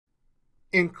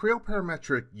In Creo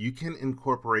Parametric, you can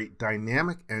incorporate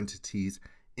dynamic entities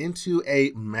into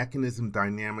a mechanism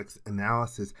dynamics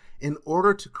analysis in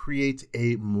order to create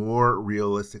a more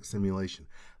realistic simulation.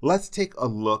 Let's take a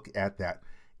look at that.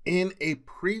 In a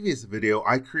previous video,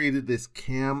 I created this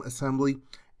CAM assembly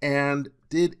and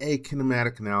did a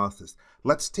kinematic analysis.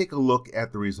 Let's take a look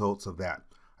at the results of that.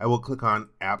 I will click on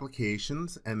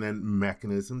Applications and then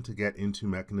Mechanism to get into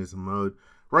mechanism mode.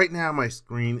 Right now my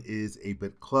screen is a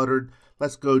bit cluttered.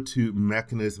 Let's go to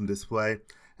Mechanism Display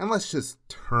and let's just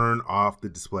turn off the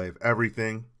display of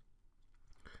everything.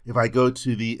 If I go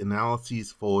to the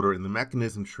Analyses folder in the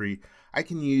mechanism tree, I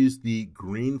can use the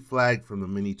green flag from the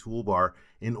mini toolbar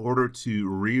in order to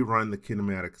rerun the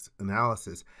kinematics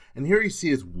analysis. And here you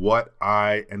see is what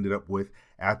I ended up with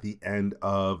at the end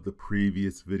of the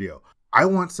previous video. I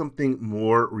want something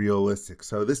more realistic,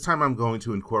 so this time I'm going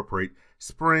to incorporate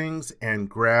springs and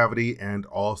gravity and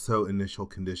also initial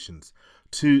conditions.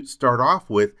 To start off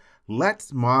with,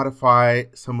 let's modify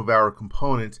some of our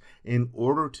components in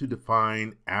order to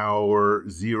define our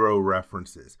zero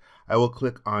references. I will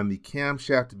click on the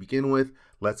camshaft to begin with.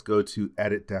 Let's go to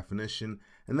Edit Definition,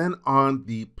 and then on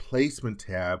the Placement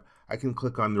tab, I can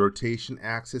click on the rotation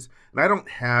axis, and I don't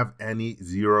have any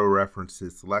zero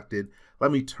references selected.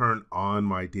 Let me turn on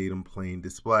my datum plane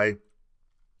display,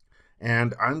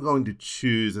 and I'm going to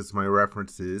choose as my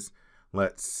references.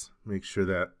 Let's make sure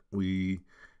that we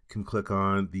can click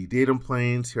on the datum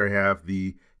planes. Here I have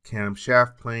the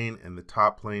camshaft plane and the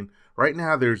top plane. Right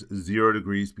now there's 0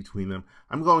 degrees between them.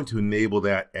 I'm going to enable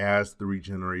that as the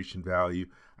regeneration value.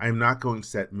 I'm not going to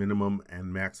set minimum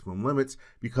and maximum limits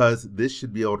because this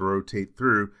should be able to rotate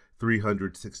through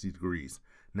 360 degrees.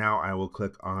 Now I will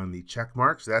click on the check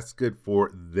marks. That's good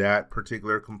for that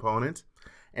particular component.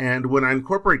 And when I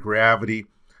incorporate gravity,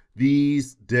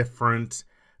 these different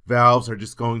valves are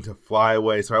just going to fly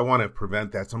away. So I want to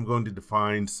prevent that. So I'm going to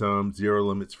define some zero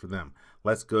limits for them.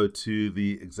 Let's go to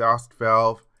the exhaust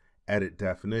valve, Edit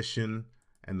Definition,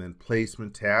 and then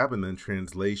Placement tab, and then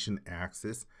Translation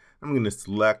axis. I'm going to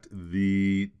select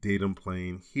the datum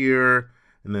plane here,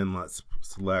 and then let's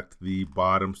select the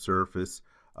bottom surface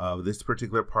of this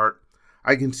particular part.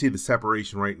 I can see the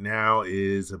separation right now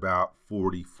is about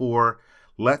 44.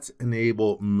 Let's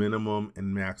enable minimum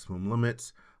and maximum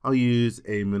limits. I'll use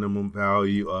a minimum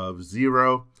value of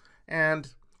 0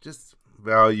 and just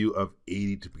value of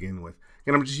 80 to begin with.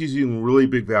 And I'm just using really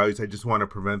big values. I just want to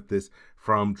prevent this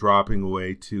from dropping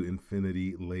away to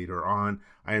infinity later on.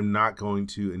 I am not going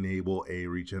to enable a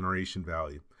regeneration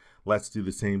value. Let's do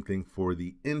the same thing for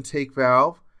the intake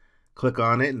valve. Click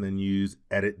on it and then use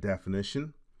Edit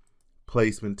Definition,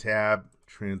 Placement tab,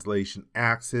 Translation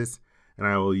axis, and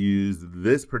I will use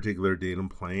this particular datum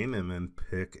plane and then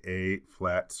pick a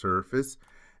flat surface.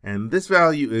 And this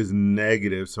value is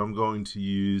negative, so I'm going to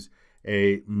use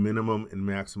a minimum and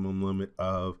maximum limit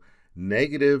of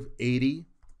negative 80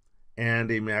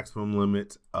 and a maximum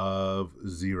limit of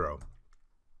 0.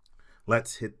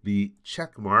 Let's hit the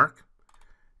check mark,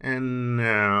 and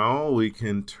now we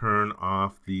can turn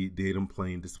off the datum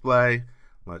plane display.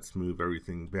 Let's move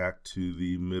everything back to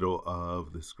the middle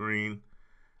of the screen.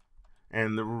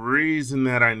 And the reason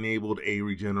that I enabled a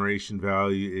regeneration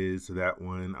value is so that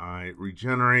when I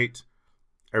regenerate,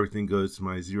 everything goes to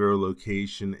my 0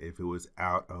 location. If it was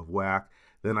out of whack,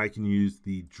 then I can use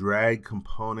the drag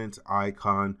component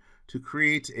icon to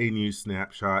create a new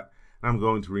snapshot. And I'm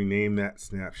going to rename that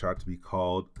snapshot to be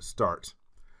called Start.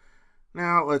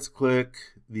 Now let's click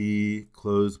the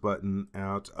close button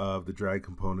out of the drag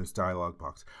components dialog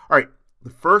box. All right, the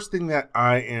first thing that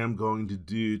I am going to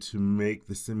do to make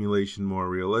the simulation more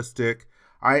realistic,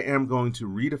 I am going to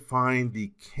redefine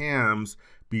the cams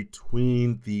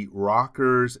between the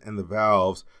rockers and the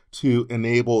valves to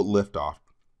enable liftoff.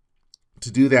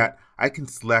 To do that, I can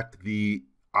select the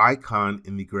icon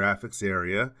in the graphics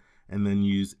area and then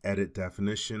use Edit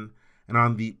Definition. And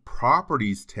on the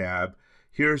Properties tab,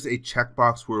 here's a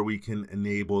checkbox where we can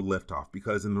enable liftoff,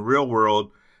 because in the real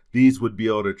world, these would be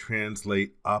able to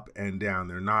translate up and down.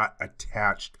 They're not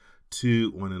attached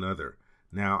to one another.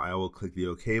 Now I will click the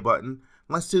OK button.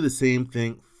 Let's do the same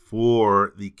thing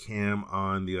for the cam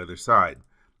on the other side.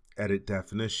 Edit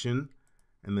Definition,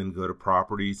 and then go to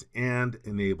Properties and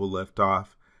enable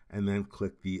liftoff, and then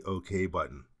click the OK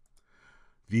button.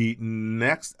 The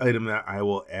next item that I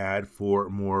will add for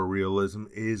more realism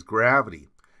is gravity.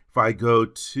 If I go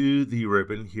to the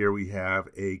ribbon, here we have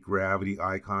a gravity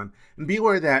icon. And be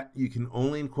aware that you can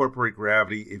only incorporate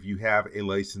gravity if you have a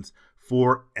license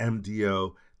for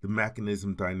MDO, the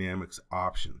Mechanism Dynamics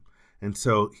option. And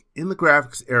so in the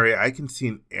graphics area, I can see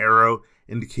an arrow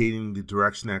indicating the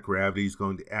direction that gravity is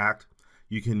going to act.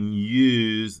 you can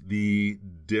use the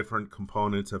different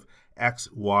components of X,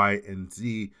 Y, and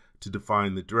Z to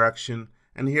define the direction.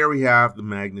 And here we have the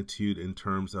magnitude in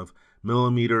terms of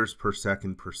millimeters per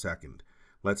second per second.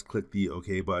 Let's click the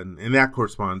OK button, and that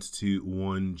corresponds to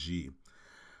 1G.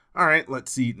 All right,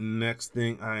 let's see. Next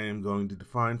thing I am going to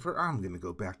define I'm going to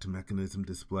go back to mechanism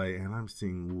display, and I'm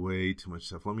seeing way too much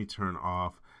stuff. Let me turn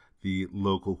off the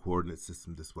local coordinate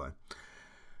system display.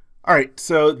 All right,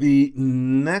 so the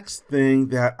next thing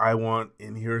that I want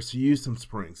in here is to use some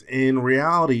springs. In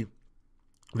reality,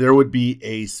 there would be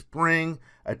a spring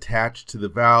attached to the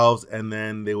valves, and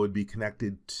then they would be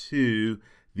connected to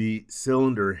the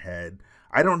cylinder head.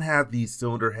 I don't have the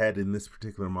cylinder head in this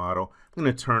particular model. I'm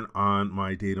going to turn on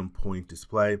my datum point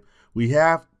display. We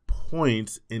have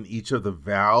points in each of the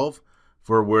valve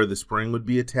for where the spring would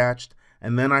be attached,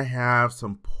 and then I have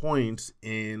some points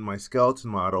in my skeleton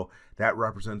model that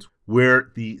represents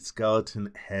where the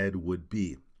skeleton head would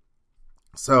be.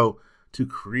 So to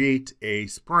create a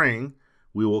spring,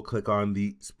 we will click on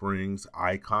the springs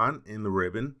icon in the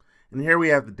ribbon. And here we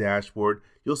have the dashboard.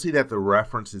 You'll see that the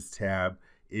references tab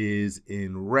is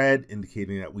in red,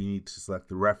 indicating that we need to select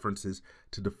the references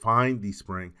to define the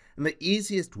spring. And the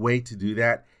easiest way to do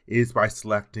that is by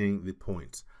selecting the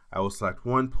points. I will select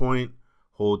one point,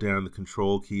 hold down the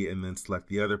control key, and then select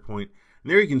the other point.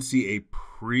 And there you can see a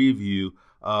preview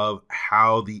of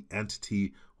how the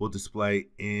entity will display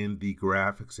in the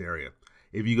graphics area.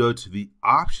 If you go to the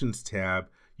Options tab,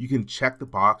 you can check the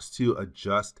box to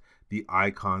adjust the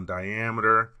icon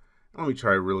diameter. Let me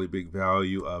try a really big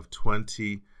value of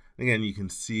 20. Again, you can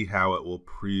see how it will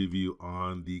preview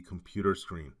on the computer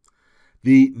screen.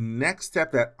 The next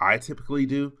step that I typically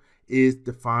do is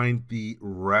define the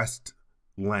rest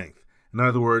length. In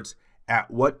other words,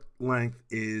 at what length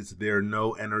is there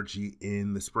no energy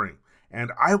in the spring?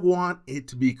 And I want it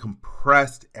to be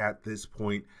compressed at this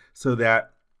point so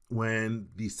that when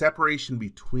the separation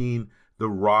between the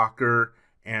rocker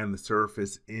and the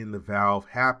surface in the valve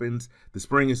happens, the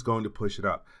spring is going to push it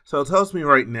up. So it tells me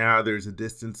right now there's a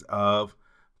distance of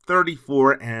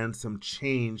 34 and some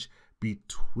change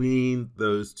between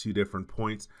those two different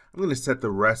points. I'm going to set the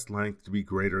rest length to be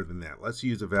greater than that. Let's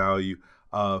use a value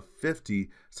of 50.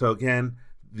 So again,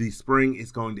 the spring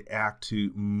is going to act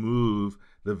to move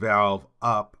the valve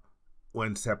up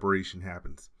when separation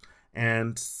happens.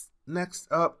 And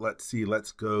next up, let's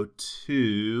go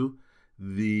to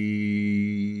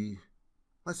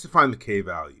let's define the K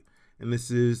value. And this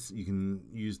is, you can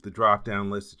use the drop down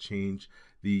list to change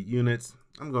the units.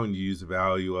 I'm going to use a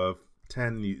value of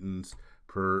 10 newtons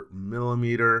per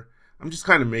millimeter. I'm just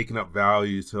kind of making up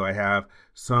values so I have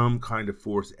some kind of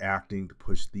force acting to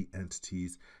push the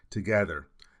entities together.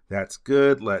 That's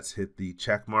good. Let's hit the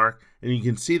check mark, and you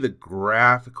can see the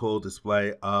graphical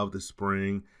display of the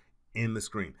spring in the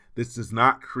screen. This does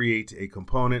not create a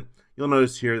component. You'll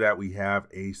notice here that we have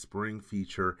a spring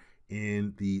feature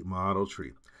in the model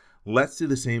tree. Let's do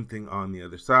the same thing on the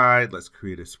other side. Let's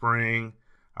create a spring.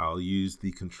 I'll use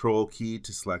the control key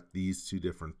to select these two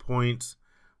different points.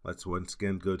 Let's once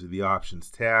again go to the Options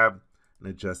tab and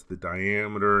adjust the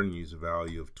diameter and use a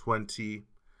value of 20.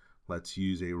 Let's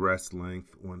use a rest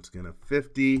length once again of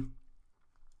 50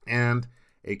 and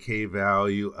a K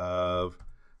value of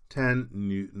 10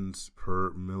 newtons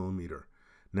per millimeter.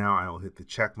 Now I will hit the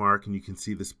check mark, and you can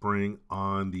see the spring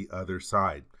on the other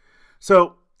side.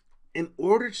 So in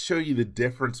order to show you the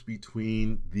difference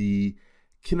between the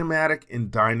kinematic and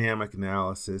dynamic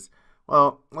analysis,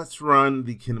 well, let's run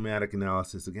the kinematic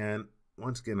analysis again.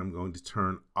 Once again, I'm going to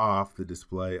turn off the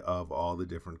display of all the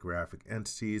different graphic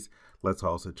entities. Let's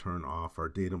also turn off our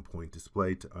datum point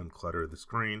display to unclutter the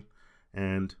screen.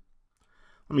 And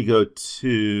let me go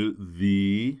to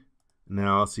the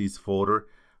Analyses folder.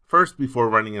 First, before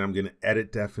running it, I'm going to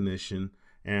edit definition.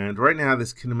 And right now,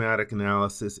 this kinematic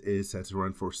analysis is set to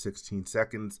run for 16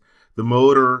 seconds. The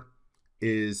motor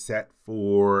is set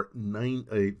for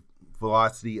a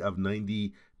velocity of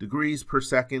 90 degrees per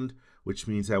second, which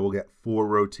means that we'll get 4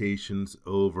 rotations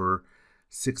over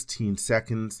 16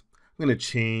 seconds. I'm going to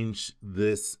change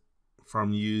this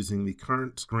from using the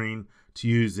current screen to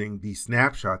using the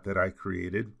snapshot that I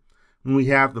created. And we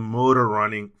have the motor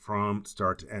running from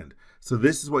start to end. So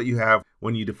this is what you have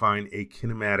when you define a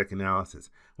kinematic analysis.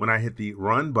 When I hit the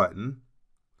run button,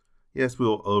 yes,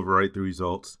 we'll overwrite the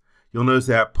results. You'll notice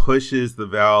that pushes the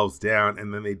valves down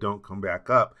and then they don't come back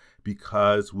up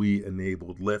because we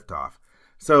enabled liftoff.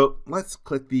 So let's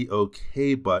click the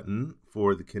OK button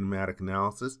for the kinematic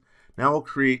analysis. Now we'll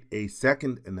create a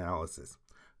second analysis.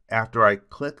 After I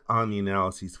click on the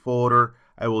Analyses folder,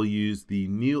 I will use the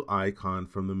new icon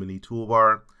from the mini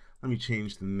toolbar. Let me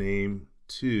change the name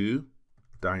to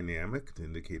dynamic to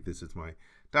indicate this is my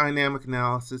dynamic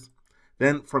analysis.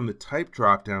 Then from the type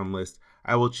drop-down list,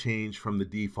 I will change from the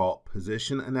default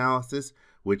position analysis,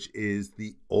 which is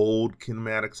the old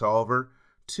kinematic solver,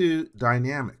 to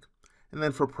dynamic. And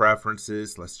then for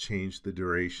preferences, let's change the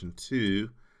duration to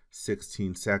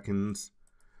 16 seconds.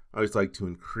 I always like to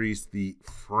increase the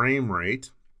frame rate.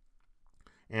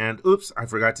 And oops, I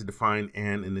forgot to define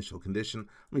an initial condition.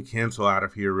 Let me cancel out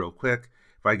of here real quick.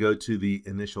 If I go to the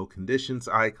initial conditions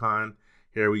icon,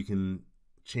 here we can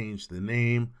change the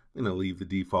name. I'm going to leave the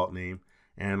default name.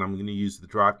 And I'm going to use the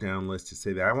drop-down list to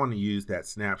say that I want to use that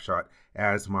snapshot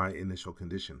as my initial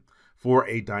condition. For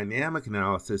a dynamic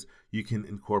analysis, you can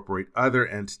incorporate other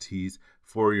entities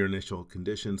for your initial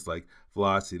conditions like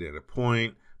velocity at a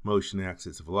point, motion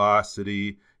axis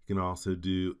velocity. You can also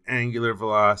do angular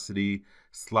velocity,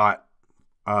 slot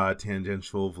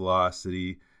tangential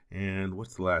velocity, and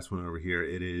what's the last one over here?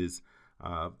 It is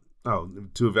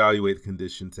to evaluate the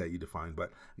conditions that you define.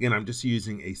 But again, I'm just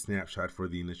using a snapshot for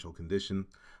the initial condition.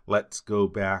 Let's go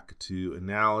back to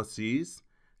Analyses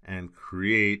and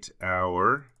create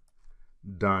our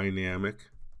dynamic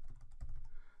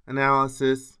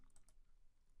analysis.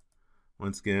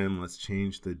 Once again, let's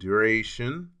change the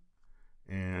duration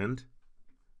and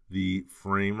the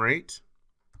frame rate.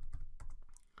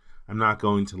 I'm not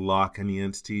going to lock any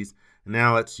entities. And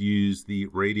now let's use the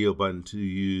radio button to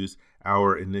use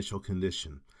our initial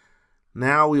condition.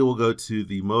 Now we will go to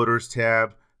the motors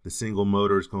tab. The single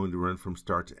motor is going to run from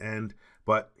start to end.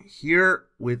 But here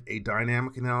with a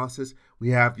dynamic analysis, we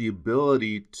have the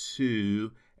ability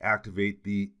to activate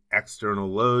the external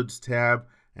loads tab.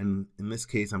 And in this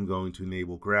case, I'm going to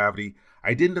enable gravity.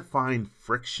 I didn't define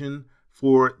friction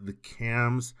for the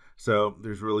cams, so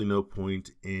there's really no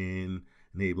point in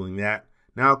enabling that.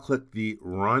 Now click the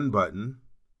Run button,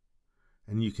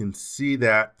 and you can see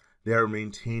that they're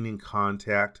maintaining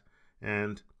contact.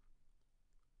 And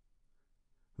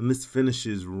when this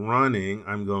finishes running,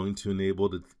 I'm going to enable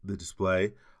the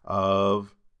display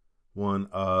of one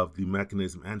of the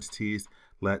mechanism entities.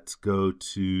 Let's go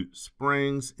to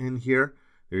springs in here.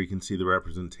 There you can see the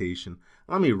representation.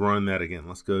 Let me run that again.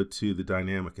 Let's go to the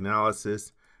dynamic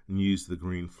analysis and use the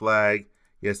green flag.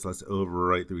 Yes, let's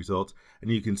overwrite the results.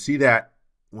 And you can see that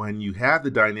when you have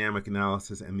the dynamic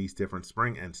analysis and these different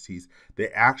spring entities, they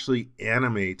actually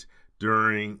animate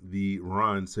during the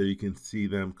run, so you can see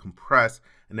them compress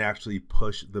and actually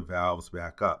push the valves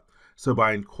back up. So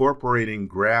by incorporating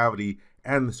gravity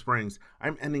and the springs,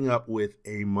 I'm ending up with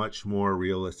a much more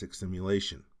realistic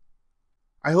simulation.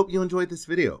 I hope you enjoyed this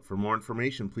video. For more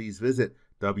information, please visit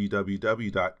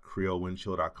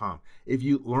www.creowindshield.com. If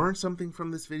you learned something from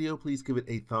this video, please give it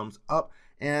a thumbs up.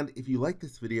 And if you like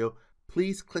this video,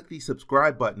 please click the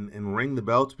subscribe button and ring the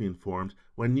bell to be informed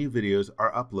when new videos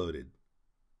are uploaded.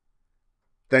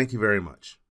 Thank you very much.